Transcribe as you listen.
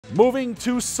Moving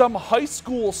to some high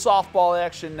school softball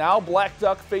action now.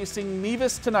 Blackduck facing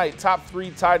Nevis tonight. Top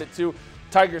three tied at 2.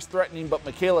 Tigers threatening, but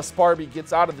Michaela Sparby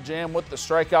gets out of the jam with the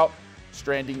strikeout,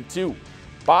 stranding 2.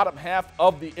 Bottom half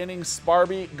of the inning,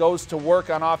 Sparby goes to work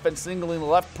on offense, singling the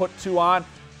left, put 2 on.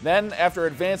 Then, after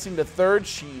advancing to third,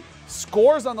 she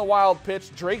scores on the wild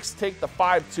pitch. Drakes take the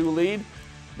 5-2 lead.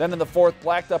 Then in the fourth,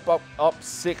 Blackduck up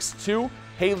 6-2.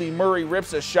 Haley Murray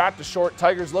rips a shot to short.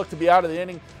 Tigers look to be out of the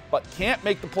inning, but can't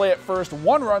make the play at first.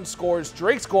 1 run scores.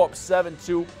 Drakes go up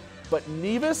 7-2. But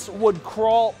Nevis would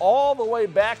crawl all the way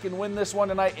back and win this one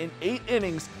tonight in 8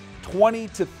 innings,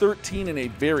 20-13 in a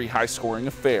very high-scoring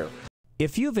affair.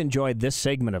 If you've enjoyed this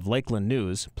segment of Lakeland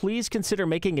News, please consider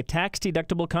making a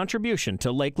tax-deductible contribution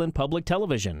to Lakeland Public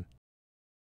Television.